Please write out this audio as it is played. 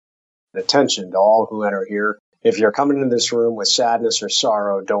Attention to all who enter here. If you're coming into this room with sadness or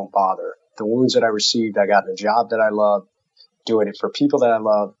sorrow, don't bother. The wounds that I received, I got in a job that I love, doing it for people that I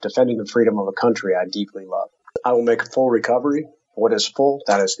love, defending the freedom of a country I deeply love. I will make a full recovery. What is full?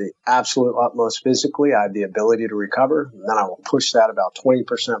 That is the absolute utmost physically. I have the ability to recover. And then I will push that about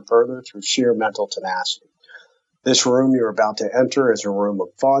 20% further through sheer mental tenacity. This room you're about to enter is a room of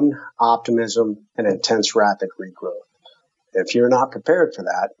fun, optimism, and intense rapid regrowth. If you're not prepared for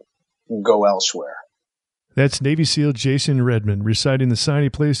that, go elsewhere. That's Navy SEAL Jason Redman reciting the sign he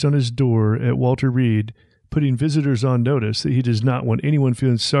placed on his door at Walter Reed, putting visitors on notice that he does not want anyone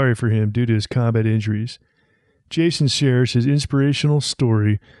feeling sorry for him due to his combat injuries. Jason shares his inspirational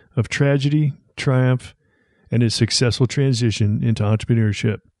story of tragedy, triumph, and his successful transition into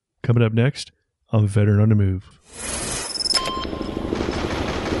entrepreneurship. Coming up next on Veteran on the Move.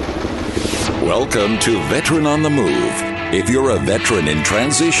 Welcome to Veteran on the Move. If you're a veteran in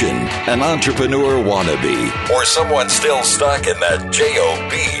transition, an entrepreneur wannabe, or someone still stuck in that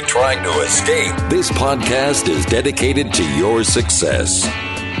JOB trying to escape, this podcast is dedicated to your success.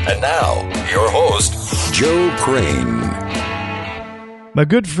 And now, your host, Joe Crane. My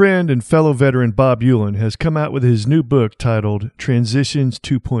good friend and fellow veteran Bob Euland has come out with his new book titled Transitions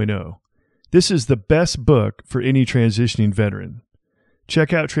 2.0. This is the best book for any transitioning veteran.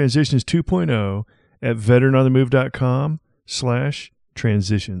 Check out Transitions 2.0 at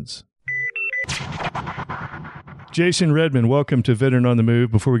veteranonthemove.com/transitions. Jason Redman, welcome to Veteran on the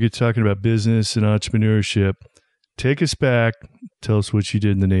Move. Before we get talking about business and entrepreneurship, take us back. Tell us what you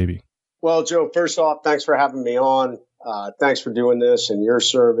did in the Navy. Well, Joe, first off, thanks for having me on. Thanks for doing this and your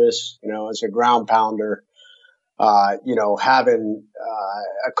service, as a ground pounder. Having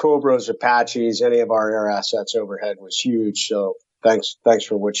Cobras, Apaches, any of our air assets overhead was huge. So thanks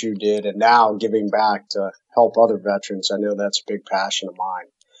for what you did. And now giving back to help other veterans. I know that's a big passion of mine.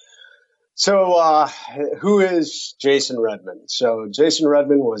 So who is Jason Redman? So Jason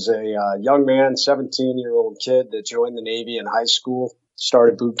Redman was a young man, 17-year-old kid that joined the Navy in high school,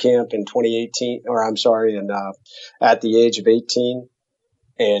 started boot camp in at the age of 18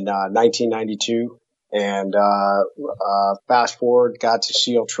 in 1992. And fast forward, got to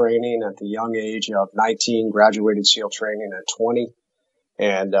SEAL training at the young age of 19, graduated SEAL training at 20,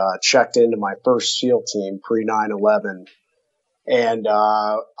 and checked into my first SEAL team pre 9/11, and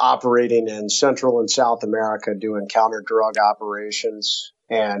operating in Central and South America, doing counter drug operations,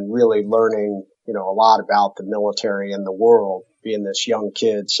 and really learning, a lot about the military and the world. Being this young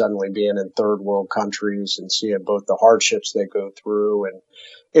kid, suddenly being in third world countries and seeing both the hardships they go through and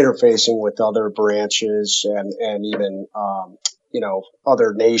interfacing with other branches and even,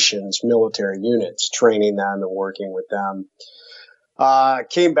 other nations, military units, training them and working with them.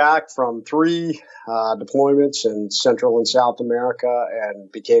 Came back from 3 deployments in Central and South America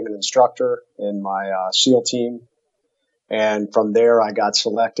and became an instructor in my SEAL team. And from there, I got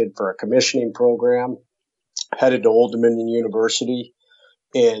selected for a commissioning program, headed to Old Dominion University.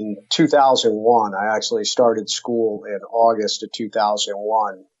 In 2001, I actually started school in August of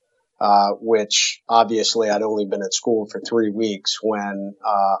 2001, which obviously I'd only been at school for 3 weeks when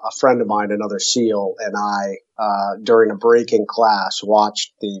a friend of mine, another SEAL, and I, during a break in class,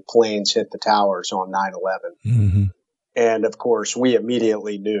 watched the planes hit the towers on 9/11. Mm-hmm. And of course, we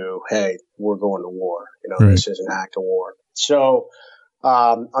immediately knew, hey, we're going to war. Right. This is an act of war. So,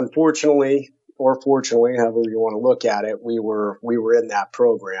 unfortunately, or fortunately, however you want to look at it, we were in that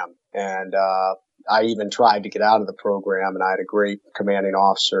program. And I even tried to get out of the program, and I had a great commanding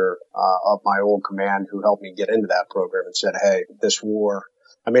officer of my old command who helped me get into that program and said, hey, this war,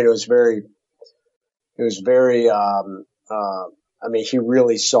 it was very, he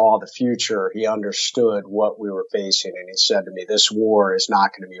really saw the future. He understood what we were facing. And he said to me, this war is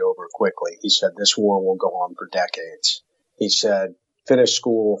not going to be over quickly. He said, this war will go on for decades. He said, finish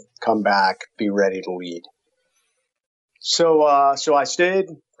school, come back, be ready to lead. So I stayed,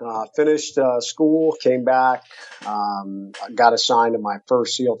 finished school, came back, got assigned to my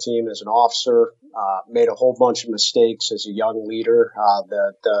first SEAL team as an officer, made a whole bunch of mistakes as a young leader.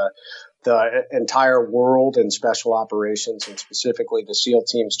 The entire world in special operations and specifically the SEAL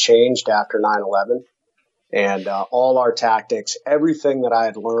teams changed after 9/11. And all our tactics, everything that I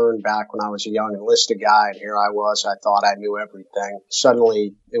had learned back when I was a young enlisted guy, and here I was, I thought I knew everything.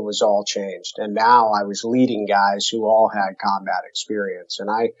 Suddenly, it was all changed. And now I was leading guys who all had combat experience. And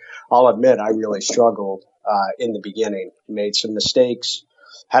I'll admit, I really struggled in the beginning, made some mistakes,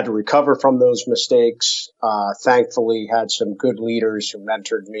 had to recover from those mistakes. Thankfully, had some good leaders who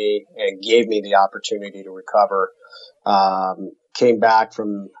mentored me and gave me the opportunity to recover. Came back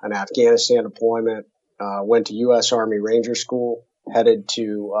from an Afghanistan deployment. Went to U.S. Army Ranger School, headed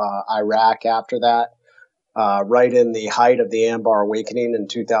to Iraq after that, right in the height of the Anbar Awakening in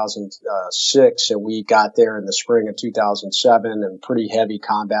 2006. And we got there in the spring of 2007 and pretty heavy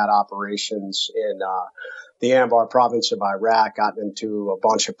combat operations in the Anbar province of Iraq, got into a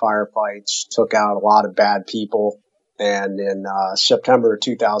bunch of firefights, took out a lot of bad people. And in September of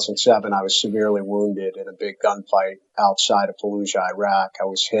 2007, I was severely wounded in a big gunfight outside of Fallujah, Iraq. I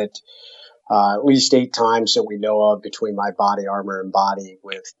was hit at least 8 times that we know of between my body armor and body,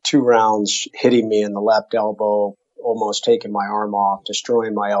 with 2 rounds hitting me in the left elbow, almost taking my arm off,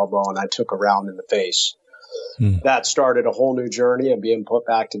 destroying my elbow, and I took a round in the face. That started a whole new journey of being put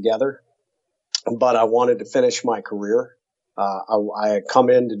back together. But I wanted to finish my career. I had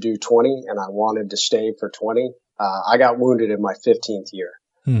come in to do 20, and I wanted to stay for 20. I got wounded in my 15th year.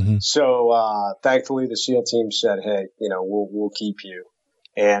 So thankfully, the SEAL team said, hey, we'll keep you.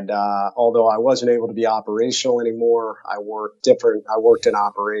 And although I wasn't able to be operational anymore, I worked in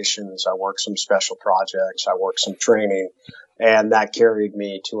operations. I worked some special projects. I worked some training. And that carried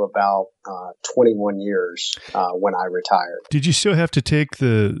me to about 21 years when I retired. Did you still have to take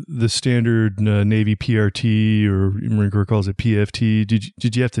the standard Navy PRT, or Marine Corps calls it PFT?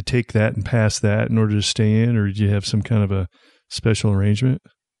 Did you have to take that and pass that in order to stay in, or did you have some kind of a special arrangement?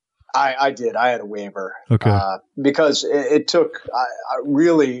 I did. I had a waiver. Okay. Because it took,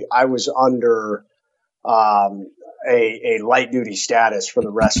 I was under a light duty status for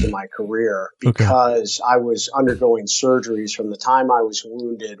the rest of my career, because I was undergoing surgeries from the time I was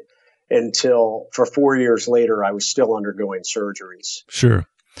wounded until for 4 years later, I was still undergoing surgeries. Sure.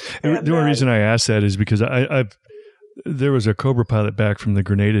 And the only reason I asked that is because there was a Cobra pilot back from the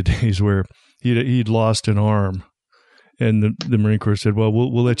Grenada days where he'd lost an arm, and the Marine Corps said, well,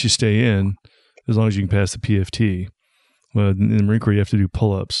 we'll let you stay in as long as you can pass the PFT. Well, in the Marine Corps, you have to do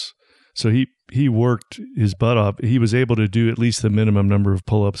pull-ups. So he worked his butt off. He was able to do at least the minimum number of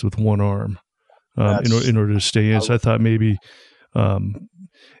pull-ups with one arm in order to stay in. So I thought maybe, and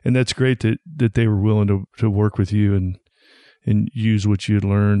that's great that they were willing to work with you and use what you had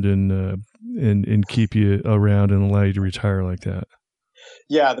learned and keep you around and allow you to retire like that.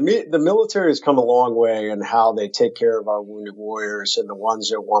 Yeah, the military has come a long way in how they take care of our wounded warriors and the ones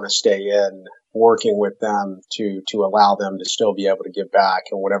that want to stay in, working with them to allow them to still be able to give back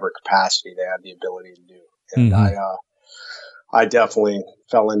in whatever capacity they have the ability to do. And I definitely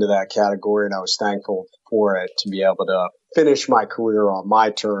fell into that category, and I was thankful for it to be able to finish my career on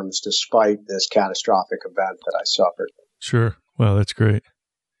my terms despite this catastrophic event that I suffered. Sure. Wow, that's great.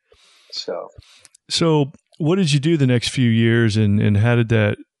 So what did you do the next few years, and how did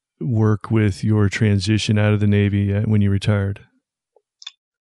that work with your transition out of the Navy when you retired?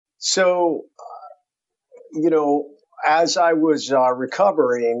 So, as I was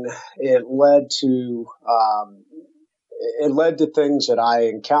recovering, it led to things that I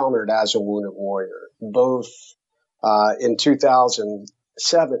encountered as a wounded warrior. Both in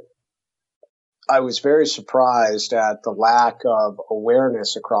 2007, I was very surprised at the lack of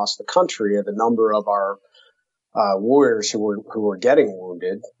awareness across the country of the number of our warriors who were getting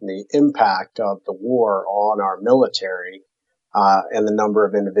wounded, and the impact of the war on our military, and the number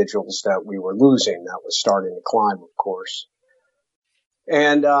of individuals that we were losing. That was starting to climb, of course.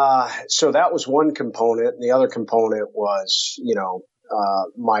 And so that was one component. And the other component was,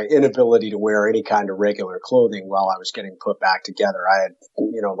 my inability to wear any kind of regular clothing while I was getting put back together. I had,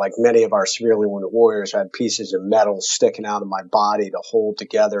 like many of our severely wounded warriors, I had pieces of metal sticking out of my body to hold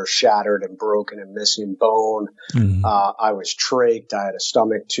together shattered and broken and missing bone. I was trached. I had a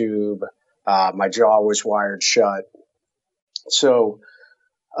stomach tube. My jaw was wired shut. So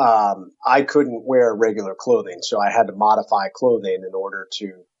I couldn't wear regular clothing, so I had to modify clothing in order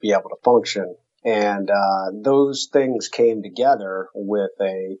to be able to function. And those things came together with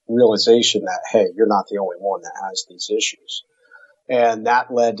a realization that, hey, you're not the only one that has these issues. And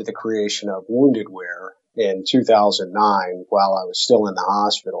that led to the creation of Wounded Wear in 2009 while I was still in the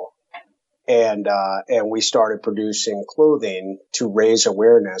hospital. And we started producing clothing to raise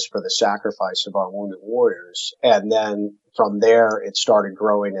awareness for the sacrifice of our wounded warriors. And then from there, it started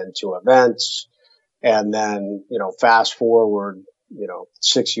growing into events. And then, fast forward,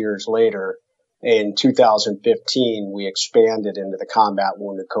 6 years later, in 2015, we expanded into the Combat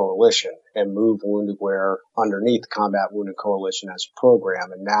Wounded Coalition and moved Wounded Wear underneath the Combat Wounded Coalition as a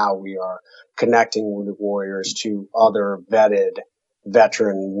program. And now we are connecting wounded warriors to other vetted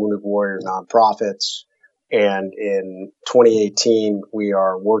veteran wounded warrior nonprofits. And in 2018, we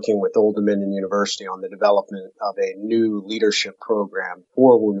are working with Old Dominion University on the development of a new leadership program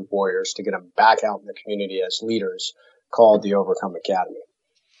for wounded warriors to get them back out in the community as leaders, called the Overcome Academy.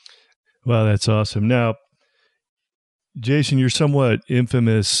 Wow, that's awesome. Now, Jason, you're somewhat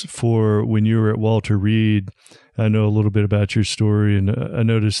infamous for when you were at Walter Reed. I know a little bit about your story, and I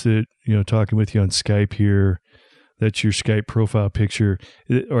noticed that, talking with you on Skype here, that's your Skype profile picture,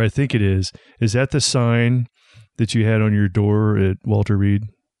 or I think it is. Is that the sign that you had on your door at Walter Reed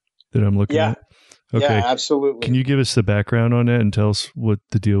that I'm looking at? Okay. Yeah, absolutely. Can you give us the background on that and tell us what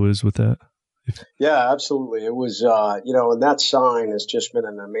the deal is with that? Yeah, absolutely. It was, and that sign has just been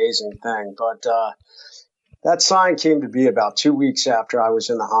an amazing thing. But that sign came to be about 2 weeks after I was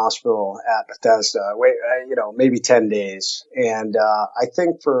in the hospital at Bethesda, maybe 10 days. And I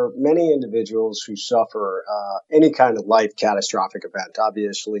think for many individuals who suffer any kind of life catastrophic event,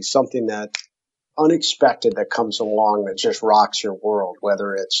 obviously something that unexpected that comes along that just rocks your world,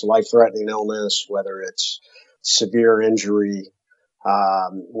 whether it's life-threatening illness, whether it's severe injury,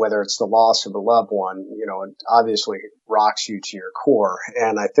 whether it's the loss of a loved one, it obviously rocks you to your core.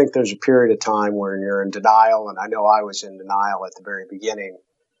 And I think there's a period of time where you're in denial. And I know I was in denial at the very beginning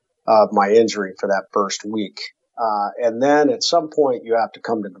of my injury for that first week. And then at some point you have to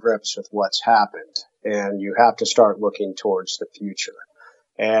come to grips with what's happened, and you have to start looking towards the future.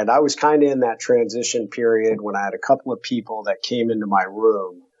 And I was kind of in that transition period when I had a couple of people that came into my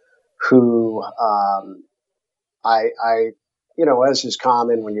room who, as is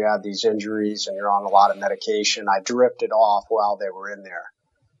common when you have these injuries and you're on a lot of medication, I drifted off while they were in there.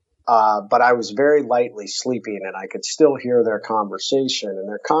 But I was very lightly sleeping, and I could still hear their conversation. And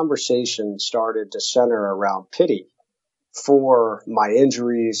their conversation started to center around pity for my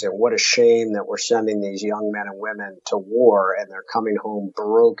injuries and what a shame that we're sending these young men and women to war and they're coming home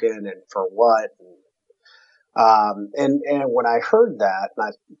broken and for what. And when I heard that and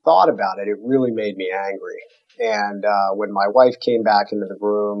I thought about it, it really made me angry. And when my wife came back into the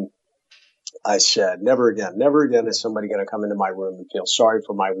room, I said, never again is somebody going to come into my room and feel sorry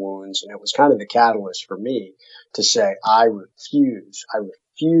for my wounds. And it was kind of the catalyst for me to say, I refuse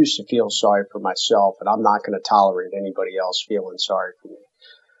to feel sorry for myself, and I'm not going to tolerate anybody else feeling sorry for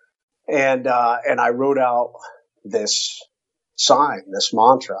me. And I wrote out this sign, this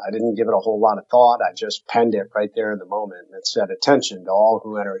mantra. I didn't give it a whole lot of thought. I just penned it right there in the moment. And it said, attention to all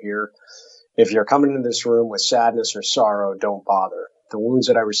who enter here. If you're coming into this room with sadness or sorrow, don't bother. The wounds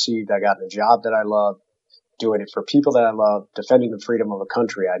that I received, I got in a job that I love, doing it for people that I love, defending the freedom of a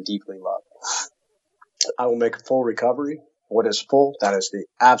country I deeply love. I will make a full recovery. What is full? That is the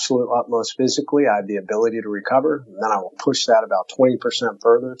absolute utmost physically. I have the ability to recover. And then I will push that about 20%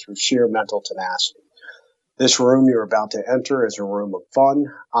 further through sheer mental tenacity. This room you're about to enter is a room of fun,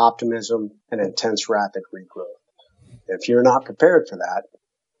 optimism, and intense rapid regrowth. If you're not prepared for that,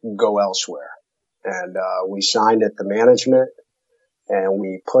 go elsewhere. And we signed it, the management, and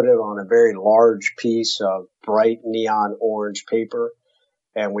we put it on a very large piece of bright neon orange paper,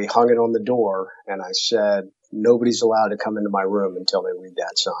 and we hung it on the door, and I said, nobody's allowed to come into my room until they read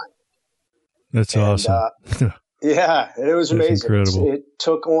that sign. That's awesome. Yeah, it was amazing. Incredible. It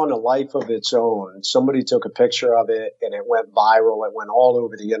took on a life of its own. Somebody took a picture of it, and it went viral. It went all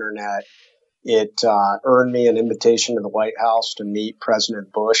over the internet. It earned me an invitation to the White House to meet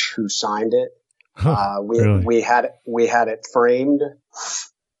President Bush, who signed it. Really? We had it framed,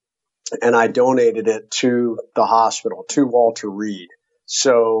 and I donated it to the hospital, to Walter Reed.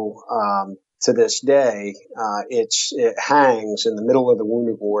 So to this day, it hangs in the middle of the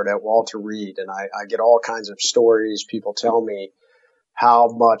wounded ward at Walter Reed, and I get all kinds of stories. People tell me how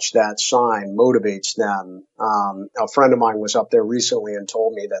much that sign motivates them. A friend of mine was up there recently and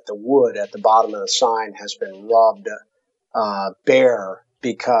told me that the wood at the bottom of the sign has been rubbed bare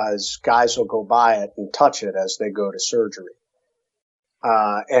because guys will go by it and touch it as they go to surgery.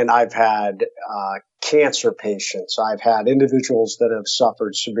 And I've had cancer patients. I've had individuals that have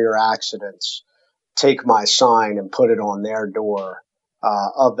suffered severe accidents take my sign and put it on their door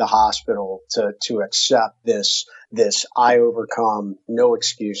of the hospital to accept this I overcome, no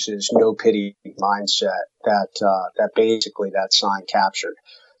excuses, no pity mindset that basically that sign captured.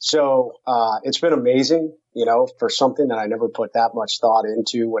 So it's been amazing, for something that I never put that much thought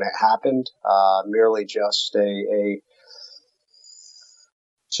into when it happened. Merely just a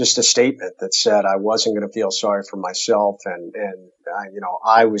statement that said I wasn't going to feel sorry for myself, and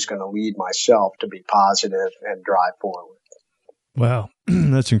I was going to lead myself to be positive and drive forward. Wow,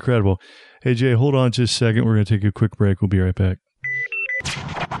 that's incredible. Hey, Jay, hold on just a second. We're going to take a quick break. We'll be right back.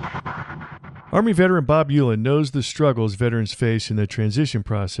 Army veteran Bob Hewlin knows the struggles veterans face in the transition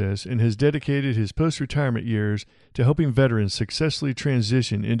process and has dedicated his post-retirement years to helping veterans successfully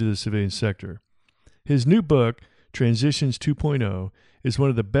transition into the civilian sector. His new book, Transitions 2.0, is one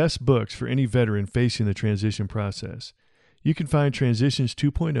of the best books for any veteran facing the transition process. You can find Transitions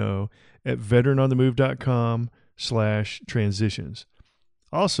 2.0 at veteranonthemove.com, ctl.org/transitions.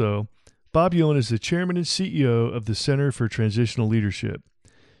 Also, Bob Yolen is the chairman and CEO of the Center for Transitional Leadership.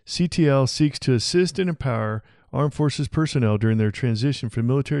 CTL seeks to assist and empower armed forces personnel during their transition from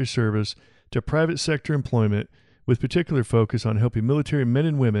military service to private sector employment, with particular focus on helping military men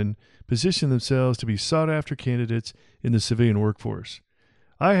and women position themselves to be sought-after candidates in the civilian workforce.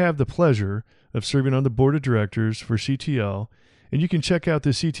 I have the pleasure of serving on the board of directors for CTL, and you can check out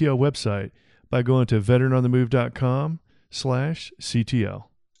the CTL website by going to veteranonthemove.com/CTL.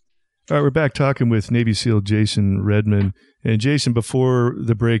 All right, we're back talking with Navy SEAL Jason Redman. And Jason, before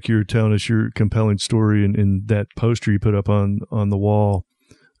the break, you were telling us your compelling story in that poster you put up on the wall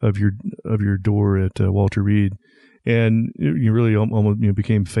of your door at Walter Reed, and you really almost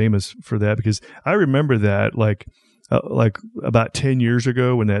became famous for that, because I remember that like about 10 years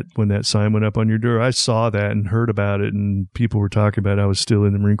ago when that sign went up on your door. I saw that and heard about it, and people were talking about it. I was still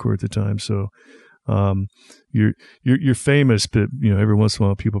in the Marine Corps at the time, so you're famous, but every once in a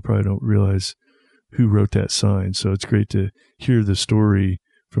while people probably don't realize who wrote that sign. So it's great to hear the story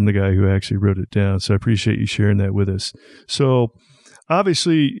from the guy who actually wrote it down. So I appreciate you sharing that with us. So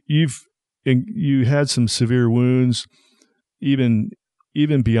obviously you had some severe wounds, even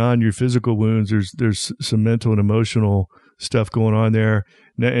beyond your physical wounds. There's some mental and emotional stuff going on there.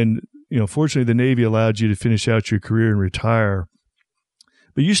 And fortunately the Navy allowed you to finish out your career and retire,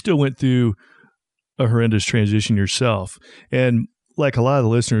 but you still went through a horrendous transition yourself. And like a lot of the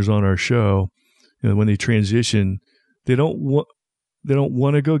listeners on our show, when they transition, they don't want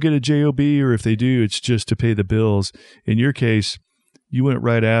to go get a JOB, or if they do, it's just to pay the bills. In your case, you went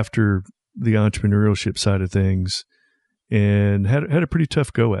right after the entrepreneurship side of things and had a pretty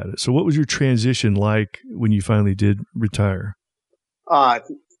tough go at it. So what was your transition like when you finally did retire?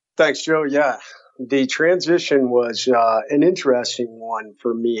 Thanks, Joe. Yeah, the transition was an interesting one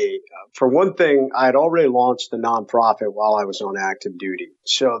for me. For one thing, I had already launched the nonprofit while I was on active duty.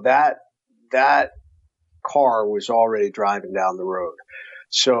 So that car was already driving down the road.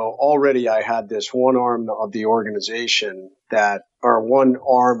 So already I had this one arm of the organization one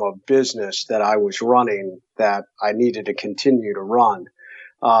arm of business that I was running that I needed to continue to run.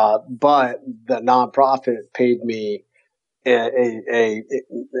 But the nonprofit paid me a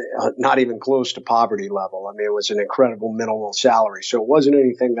not even close to poverty level. I mean, it was an incredible minimal salary. So it wasn't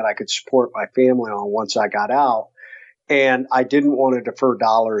anything that I could support my family on once I got out. And I didn't want to defer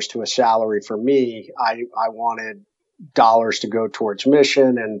dollars to a salary for me. I wanted dollars to go towards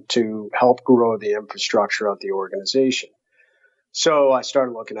mission and to help grow the infrastructure of the organization. So I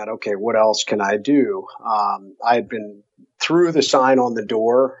started looking at, okay, what else can I do? I had been through the sign on the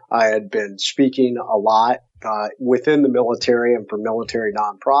door. I had been speaking a lot within the military and for military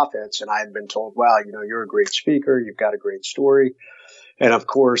nonprofits. And I had been told, wow, you're a great speaker. You've got a great story. And of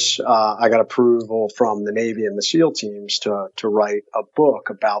course, I got approval from the Navy and the SEAL teams to write a book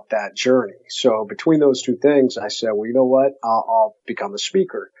about that journey. So between those two things, I said, well, you know what? I'll become a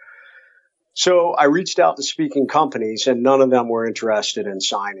speaker. So I reached out to speaking companies, and none of them were interested in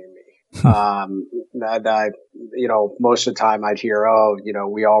signing me. Most of the time I'd hear,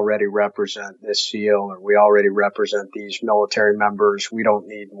 we already represent this SEAL, or we already represent these military members. We don't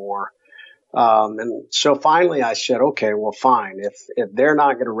need more. And so finally I said, okay, well, fine. If they're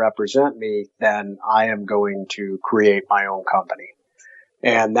not going to represent me, then I am going to create my own company.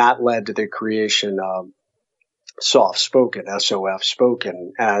 And that led to the creation of Soft Spoken, SOF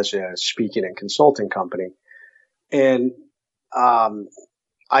Spoken, as a speaking and consulting company. And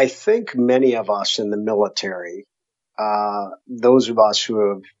I think many of us in the military, those of us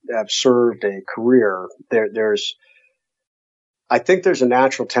who have served a career, I think there's a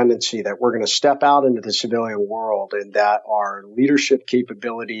natural tendency that we're going to step out into the civilian world, and that our leadership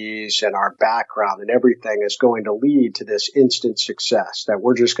capabilities and our background and everything is going to lead to this instant success, that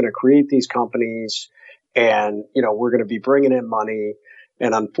we're just going to create these companies and, we're going to be bringing in money.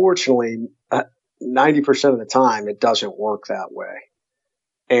 And unfortunately, 90% of the time, it doesn't work that way.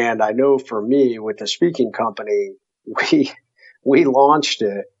 And I know for me, with the speaking company, we launched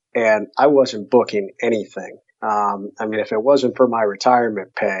it and I wasn't booking anything. If it wasn't for my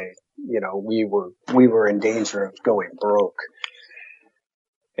retirement pay, we were in danger of going broke.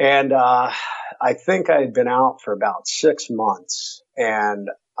 And I think I had been out for about 6 months, and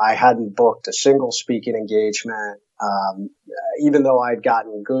I hadn't booked a single speaking engagement. Even though I'd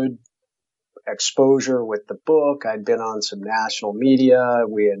gotten good exposure with the book, I'd been on some national media.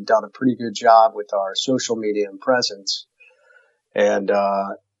 We had done a pretty good job with our social media and presence. And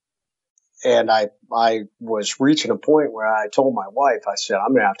I was reaching a point where I told my wife, I said,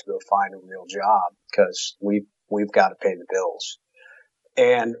 I'm going to have to go find a real job because we've got to pay the bills.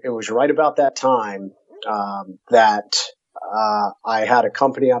 And it was right about that time that I had a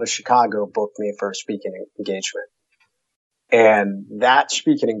company out of Chicago book me for a speaking engagement. And that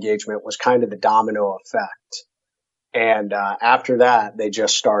speaking engagement was kind of the domino effect. And after that, they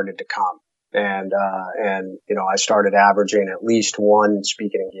just started to come. And I started averaging at least one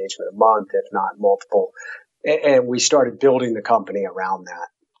speaking engagement a month, if not multiple. And we started building the company around that.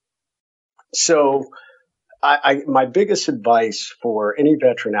 So my biggest advice for any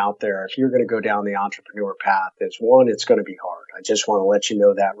veteran out there, if you're going to go down the entrepreneur path, is one, it's going to be hard. I just want to let you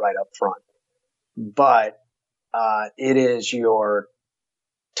know that right up front. But it is your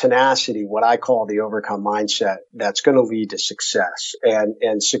tenacity, what I call the overcome mindset, that's going to lead to success.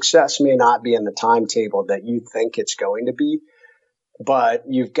 And success may not be in the timetable that you think it's going to be, but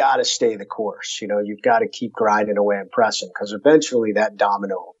you've got to stay the course. You've got to keep grinding away and pressing, because eventually that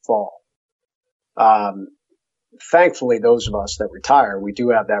domino will fall. Thankfully, those of us that retire, we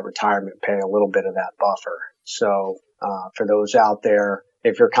do have that retirement pay, a little bit of that buffer. So for those out there,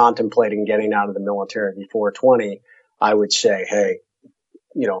 if you're contemplating getting out of the military before 20, I would say, hey,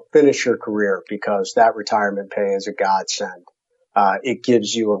 finish your career, because that retirement pay is a godsend. It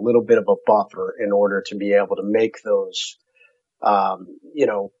gives you a little bit of a buffer in order to be able to make those,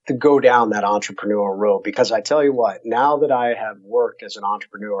 to go down that entrepreneurial road. Because I tell you what, now that I have worked as an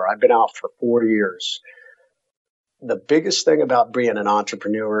entrepreneur, I've been out for 4 years. The biggest thing about being an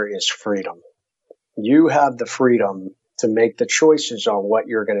entrepreneur is freedom. You have the freedom to make the choices on what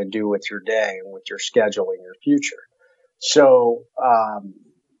you're going to do with your day and with your schedule and your future. So,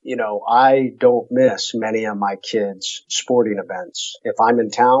 I don't miss many of my kids' sporting events. If I'm in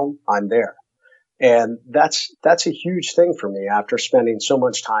town, I'm there. And that's a huge thing for me after spending so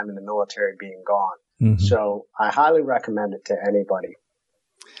much time in the military being gone. Mm-hmm. So I highly recommend it to anybody.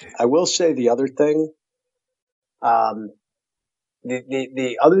 I will say the other thing,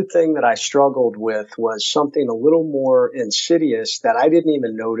 the other thing that I struggled with was something a little more insidious that I didn't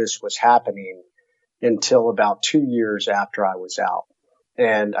even notice was happening until about 2 years after I was out.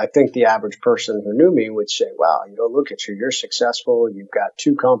 And I think the average person who knew me would say, wow, look at you. You're successful. You've got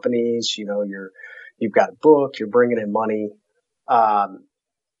 2 companies. You've got a book. You're bringing in money. But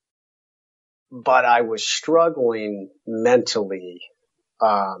I was struggling mentally.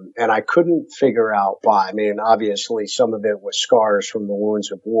 And I couldn't figure out why. I mean, obviously some of it was scars from the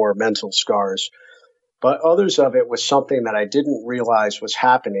wounds of war, mental scars. But others of it was something that I didn't realize was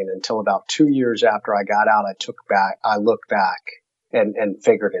happening until about 2 years after I got out. I looked back and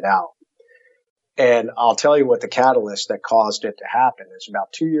figured it out. And I'll tell you what the catalyst that caused it to happen is.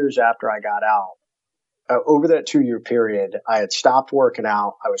 About 2 years after I got out, over that 2-year period, I had stopped working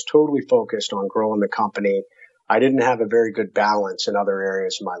out. I was totally focused on growing the company. I didn't have a very good balance in other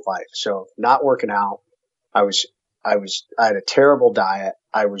areas of my life. So not working out. I had a terrible diet.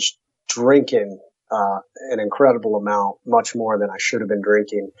 I was drinking an incredible amount, much more than I should have been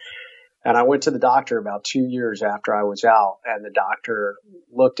drinking. And I went to the doctor about 2 years after I was out, and the doctor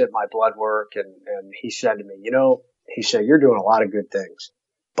looked at my blood work and he said to me, he said, you're doing a lot of good things,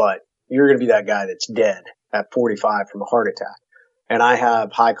 but you're going to be that guy that's dead at 45 from a heart attack. And I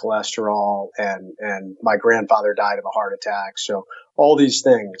have high cholesterol and my grandfather died of a heart attack. So all these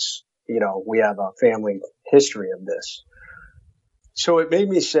things, we have a family history of this. So it made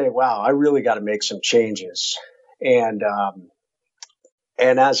me say, wow, I really got to make some changes. And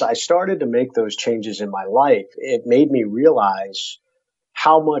as I started to make those changes in my life, it made me realize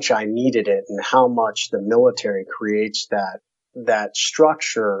how much I needed it and how much the military creates that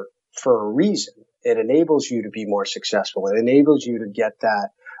structure for a reason. It enables you to be more successful. It enables you to get that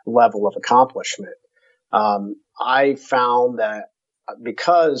level of accomplishment. I found that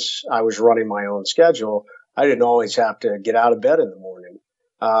because I was running my own schedule, I didn't always have to get out of bed in the morning.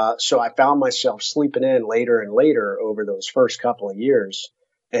 So I found myself sleeping in later and later over those first couple of years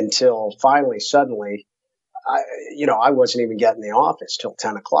until finally, suddenly, I wasn't even getting in the office till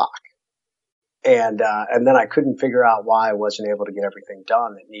 10 o'clock. And then I couldn't figure out why I wasn't able to get everything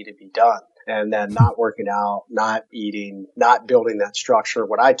done that needed to be done. And then not working out, not eating, not building that structure.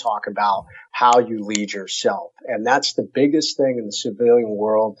 What I talk about, how you lead yourself. And that's the biggest thing in the civilian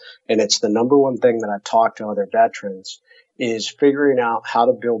world. And it's the number one thing that I've talked to other veterans is figuring out how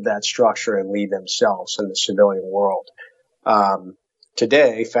to build that structure and lead themselves in the civilian world.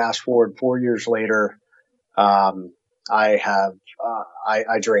 Today, fast forward 4 years later, I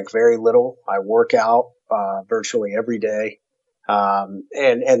drink very little. I work out virtually every day.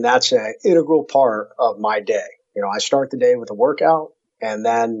 And that's an integral part of my day. I start the day with a workout, and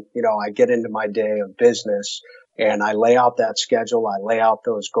then, I get into my day of business and I lay out that schedule. I lay out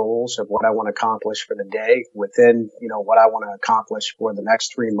those goals of what I want to accomplish for the day within, what I want to accomplish for the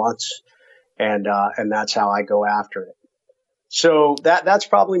next 3 months. And that's how I go after it. So that's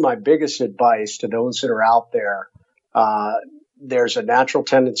probably my biggest advice to those that are out there. There's a natural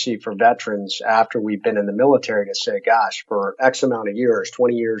tendency for veterans after we've been in the military to say, gosh, for X amount of years,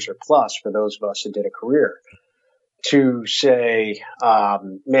 20 years or plus for those of us that did a career, to say,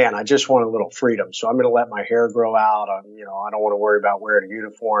 man, I just want a little freedom. So I'm going to let my hair grow out. I don't want to worry about wearing a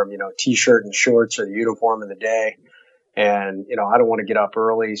uniform. T-shirt and shorts are the uniform of the day. And, I don't want to get up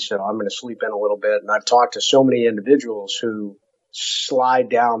early, so I'm going to sleep in a little bit. And I've talked to so many individuals who slide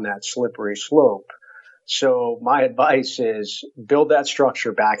down that slippery slope. So my advice is build that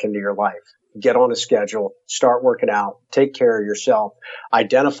structure back into your life. Get on a schedule, start working out, take care of yourself,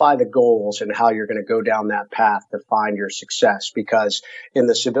 identify the goals and how you're going to go down that path to find your success. Because in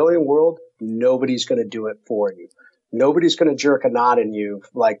the civilian world, nobody's going to do it for you. Nobody's going to jerk a knot in you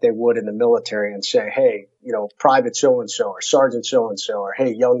like they would in the military and say, hey, Private so-and-so or Sergeant so-and-so or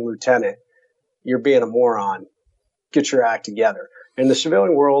hey, young lieutenant, you're being a moron. Get your act together. In the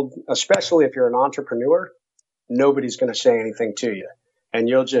civilian world, especially if you're an entrepreneur, nobody's going to say anything to you. And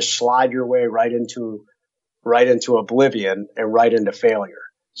you'll just slide your way right into oblivion and right into failure.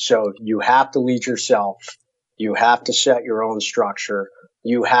 So you have to lead yourself. You have to set your own structure.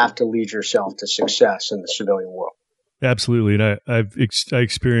 You have to lead yourself to success in the civilian world. Absolutely. And I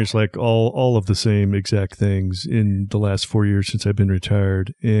experienced like all of the same exact things in the last 4 years since I've been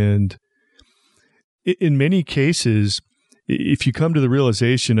retired. And in many cases, if you come to the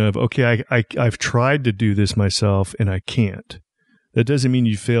realization of, okay, I've tried to do this myself and I can't, that doesn't mean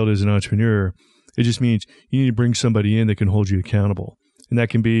you failed as an entrepreneur. It just means you need to bring somebody in that can hold you accountable. And that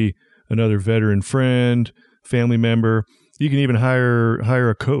can be another veteran friend, family member. You can even hire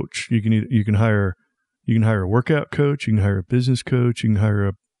a coach. You can hire a workout coach. You can hire a business coach. You can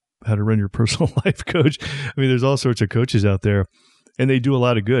hire how to run your personal life coach. I mean, there's all sorts of coaches out there, and they do a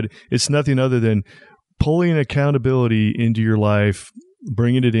lot of good. It's nothing other than pulling accountability into your life,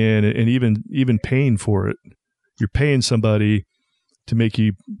 bringing it in, and even paying for it. You're paying somebody to make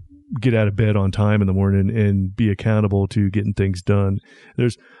you get out of bed on time in the morning and be accountable to getting things done.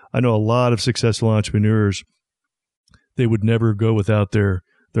 I know a lot of successful entrepreneurs, they would never go without their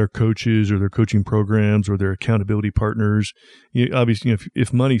coaches or their coaching programs or their accountability partners. Obviously,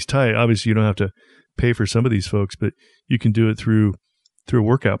 if money's tight, obviously you don't have to pay for some of these folks, but you can do it through a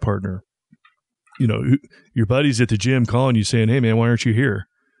workout partner. Your buddies at the gym calling you saying, hey man, why aren't you here?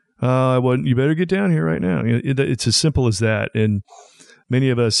 You better get down here right now. It's as simple as that. And many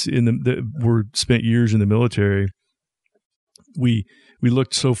of us were spent years in the military. We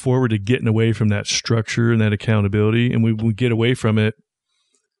looked so forward to getting away from that structure and that accountability. And when we get away from it,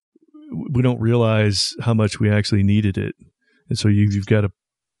 we don't realize how much we actually needed it. And so you've got to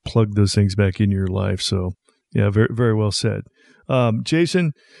plug those things back into your life. So yeah, very, very well said.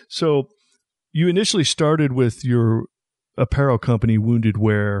 Jason, so you initially started with your apparel company, Wounded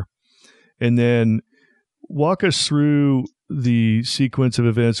Wear, and then walk us through the sequence of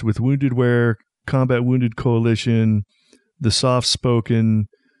events with Wounded Wear, Combat Wounded Coalition, the Soft Spoken,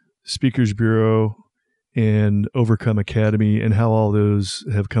 Speakers Bureau, and Overcome Academy, and how all those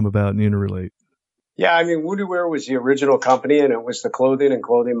have come about and interrelate. Yeah, I mean, Wounded Wear was the original company, and it was the clothing and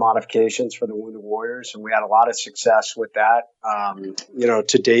clothing modifications for the Wounded Warriors, and we had a lot of success with that.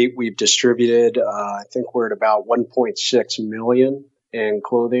 To date, we've distributed, I think we're at about 1.6 million in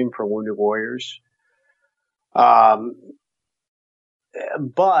clothing for Wounded Warriors. But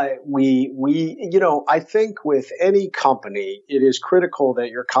I think with any company, it is critical that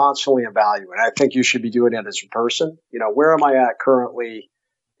you're constantly evaluating. I think you should be doing it as a person. Where am I at currently?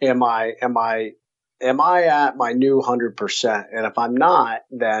 Am I at my new 100%? And if I'm not,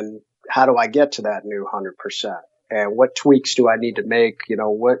 then how do I get to that new 100%? And what tweaks do I need to make?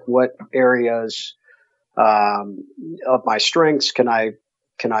 What areas of my strengths can I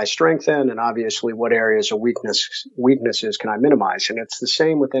strengthen? And obviously, what areas of weaknesses can I minimize? And it's the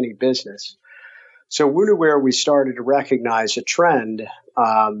same with any business. So Wounded Wear, we started to recognize a trend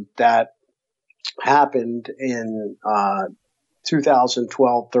that happened in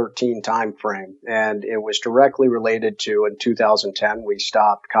 2012-13 timeframe, and it was directly related to, in 2010, we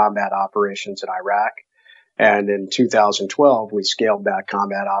stopped combat operations in Iraq, and in 2012, we scaled back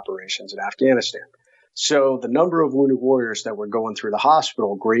combat operations in Afghanistan. So the number of wounded warriors that were going through the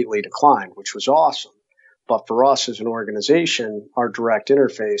hospital greatly declined, which was awesome. But for us as an organization, our direct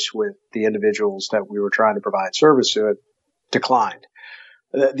interface with the individuals that we were trying to provide service to declined.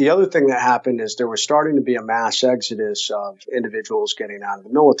 The other thing that happened is there was starting to be a mass exodus of individuals getting out of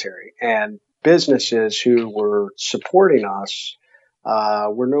the military, and businesses who were supporting us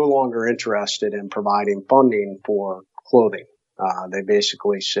were no longer interested in providing funding for clothing. They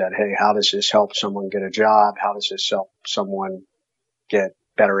basically said, hey, how does this help someone get a job? How does this help someone get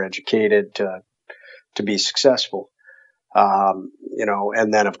better educated to be successful?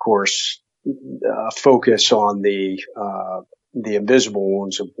 And then of course, focus on the invisible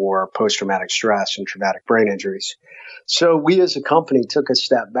wounds of war, post-traumatic stress, and traumatic brain injuries. So we as a company took a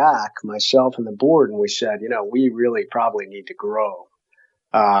step back, myself and the board, and we said, we really probably need to grow.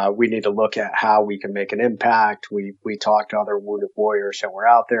 We need to look at how we can make an impact. We talked to other wounded warriors that were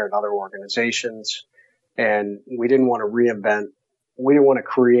out there and other organizations, and we didn't want to reinvent. We didn't want to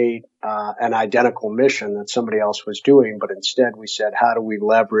create an identical mission that somebody else was doing, but instead we said, how do we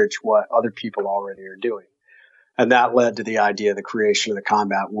leverage what other people already are doing? And that led to the idea of the creation of the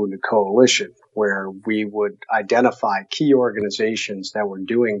Combat Wounded Coalition, where we would identify key organizations that were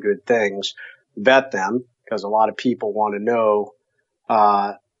doing good things, vet them, because a lot of people want to know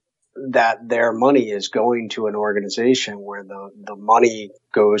that their money is going to an organization where the money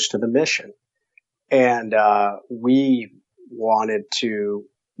goes to the mission. And we wanted to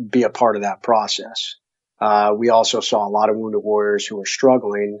be a part of that process. We also saw a lot of wounded warriors who were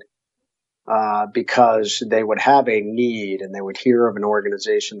struggling because they would have a need and they would hear of an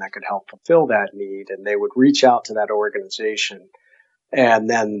organization that could help fulfill that need, and they would reach out to that organization. And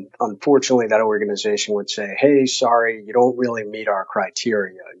then, unfortunately, that organization would say, hey, sorry, you don't really meet our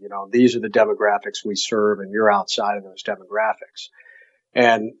criteria. These are the demographics we serve, and you're outside of those demographics.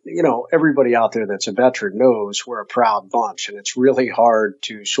 And, everybody out there that's a veteran knows we're a proud bunch, and it's really hard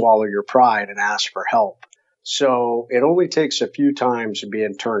to swallow your pride and ask for help. So it only takes a few times of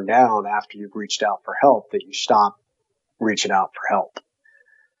being turned down after you've reached out for help that you stop reaching out for help.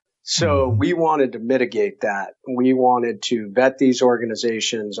 So we wanted to mitigate that. We wanted to vet these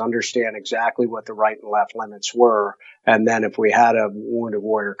organizations, understand exactly what the right and left limits were. And then if we had a wounded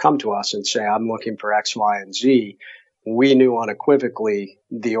warrior come to us and say, I'm looking for X, Y, and Z, we knew unequivocally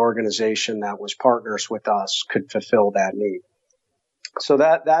the organization that was partners with us could fulfill that need. So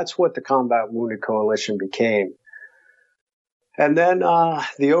that's what the Combat Wounded Coalition became. And then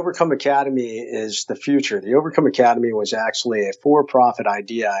the Overcome Academy is the future. The Overcome Academy was actually a for-profit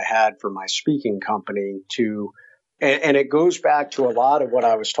idea I had for my speaking company and it goes back to a lot of what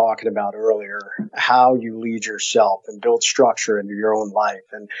I was talking about earlier, how you lead yourself and build structure into your own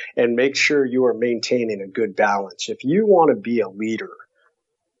life and make sure you are maintaining a good balance. If you want to be a leader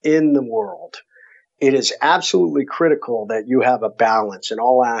in the world, it is absolutely critical that you have a balance in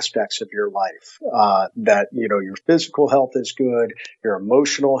all aspects of your life, that, your physical health is good, your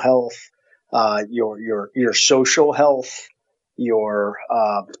emotional health, your social health, your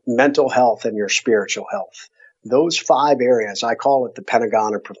mental health, and your spiritual health. Those 5 areas, I call it the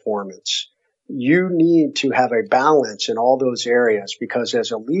Pentagon of performance. You need to have a balance in all those areas because as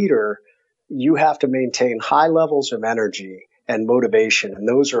a leader, you have to maintain high levels of energy and motivation. And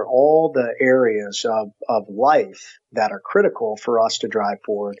those are all the areas of life that are critical for us to drive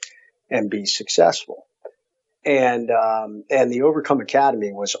forward and be successful. And the Overcome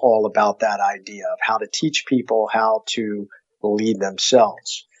Academy was all about that idea of how to teach people how to lead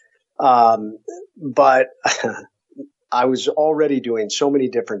themselves. But I was already doing so many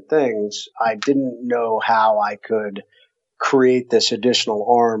different things. I didn't know how I could create this additional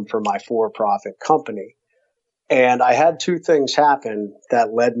arm for my for-profit company. And I had 2 things happen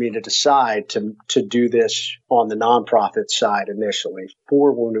that led me to decide to do this on the nonprofit side initially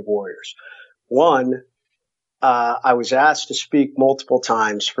for wounded warriors. One, I was asked to speak multiple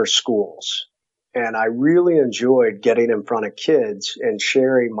times for schools, and I really enjoyed getting in front of kids and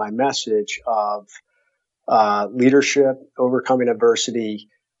sharing my message of leadership, overcoming adversity.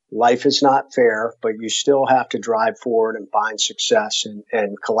 Life is not fair, but you still have to drive forward and find success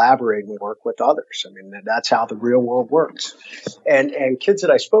and collaborate and work with others. I mean, that's how the real world works. And kids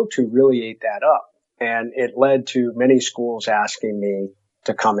that I spoke to really ate that up. And it led to many schools asking me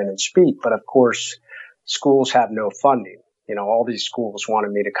to come in and speak. But of course, schools have no funding. All these schools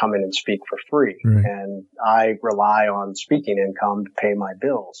wanted me to come in and speak for free. Right. And I rely on speaking income to pay my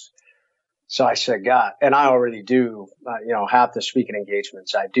bills. So I said, God, and I already do, half the speaking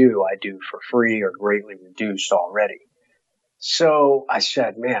engagements I do for free or greatly reduced already. So I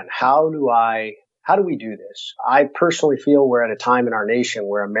said, man, how do we do this? I personally feel we're at a time in our nation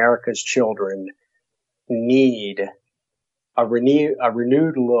where America's children need a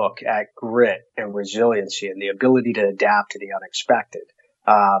renewed look at grit and resiliency and the ability to adapt to the unexpected.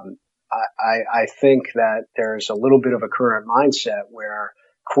 I think that there's a little bit of a current mindset where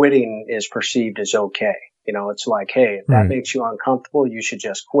quitting is perceived as okay. It's like, hey, if that makes you uncomfortable, you should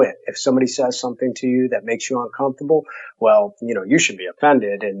just quit. If somebody says something to you that makes you uncomfortable, well, you should be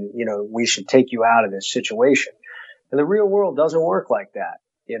offended and, we should take you out of this situation. And the real world doesn't work like that,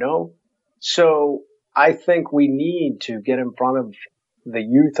 you know? So I think we need to get in front of the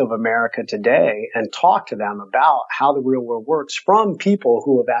youth of America today and talk to them about how the real world works from people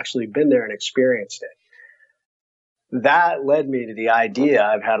who have actually been there and experienced it. That led me to the idea.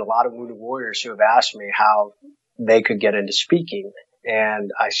 I've had a lot of wounded warriors who have asked me how they could get into speaking. And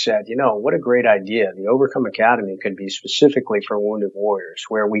I said, what a great idea. The Overcome Academy could be specifically for wounded warriors,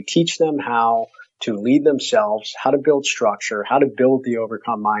 where we teach them how to lead themselves, how to build structure, how to build the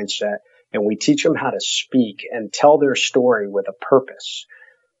overcome mindset. And we teach them how to speak and tell their story with a purpose,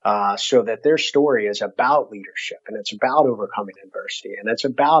 so that their story is about leadership and it's about overcoming adversity and it's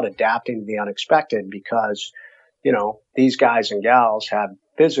about adapting to the unexpected because, these guys and gals have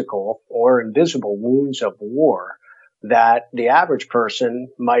physical or invisible wounds of war that the average person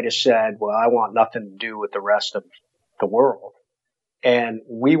might have said, well, I want nothing to do with the rest of the world. And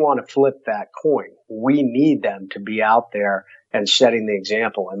we want to flip that coin. We need them to be out there and setting the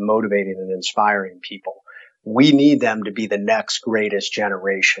example and motivating and inspiring people. We need them to be the next greatest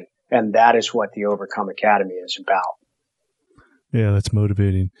generation. And that is what the Overcome Academy is about. Yeah, that's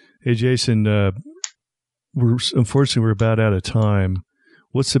motivating. Hey, Jason, unfortunately, we're about out of time.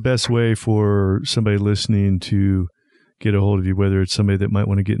 What's the best way for somebody listening to get a hold of you, whether it's somebody that might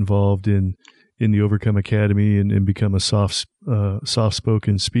want to get involved in the Overcome Academy and become a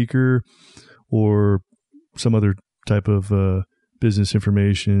soft-spoken speaker, or some other type of business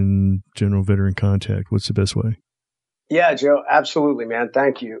information, general veteran contact? What's the best way? Yeah, Joe, absolutely, man.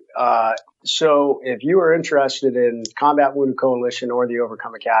 Thank you. So if you are interested in Combat Wounded Coalition or the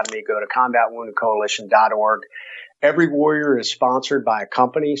Overcome Academy, go to combatwoundedcoalition.org. Every warrior is sponsored by a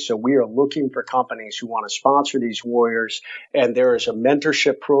company, so we are looking for companies who want to sponsor these warriors. And there is a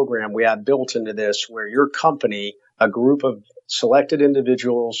mentorship program we have built into this where your company, a group of selected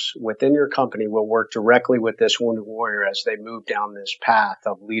individuals within your company, will work directly with this wounded warrior as they move down this path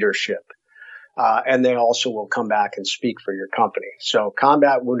of leadership. And they also will come back and speak for your company. So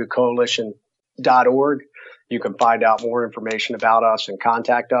combatwoundedcoalition.org. You can find out more information about us and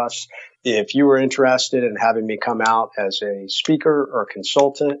contact us. If you are interested in having me come out as a speaker or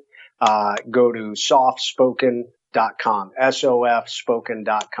consultant, go to softspoken.com,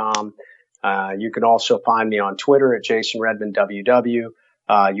 sofspoken.com. You can also find me on Twitter at Jason Redman WW.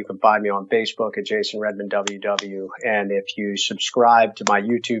 You can find me on Facebook at Jason Redman WW. And if you subscribe to my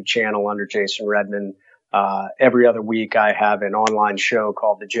YouTube channel under Jason Redman, every other week I have an online show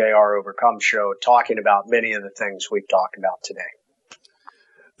called the JR Overcome Show, talking about many of the things we've talked about today.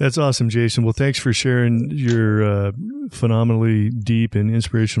 That's awesome, Jason. Well, thanks for sharing your phenomenally deep and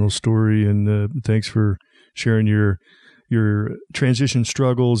inspirational story, and thanks for sharing your transition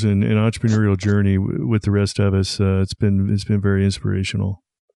struggles and entrepreneurial journey with the rest of us. It's been very inspirational.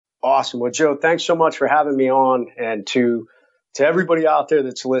 Awesome. Well, Joe, thanks so much for having me on. And to everybody out there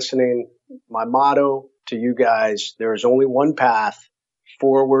that's listening, my motto to you guys: there is only one path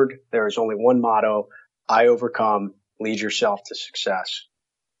forward. There is only one motto: I overcome. Lead yourself to success.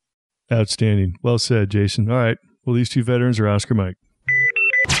 Outstanding. Well said, Jason. All right. Well, these two veterans are Oscar Mike.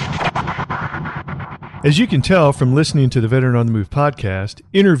 As you can tell from listening to the Veteran on the Move podcast,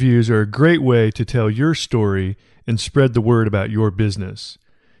 interviews are a great way to tell your story and spread the word about your business.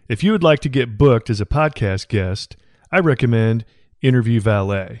 If you would like to get booked as a podcast guest, I recommend Interview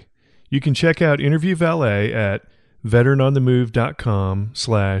Valet. You can check out Interview Valet at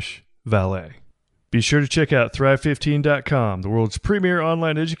veteranonthemove.com/valet. Be sure to check out Thrive15.com, the world's premier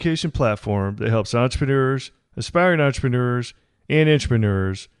online education platform that helps entrepreneurs, aspiring entrepreneurs, and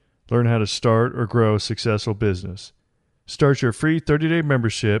intrapreneurs learn how to start or grow a successful business. Start your free 30-day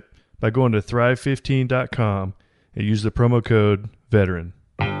membership by going to Thrive15.com and use the promo code VETERAN.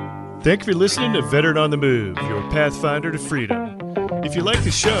 Thank you for listening to Veteran on the Move, your pathfinder to freedom. If you like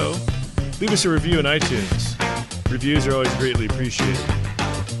the show, leave us a review on iTunes. Reviews are always greatly appreciated.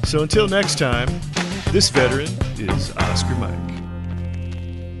 So until next time, this veteran is Oscar Mike.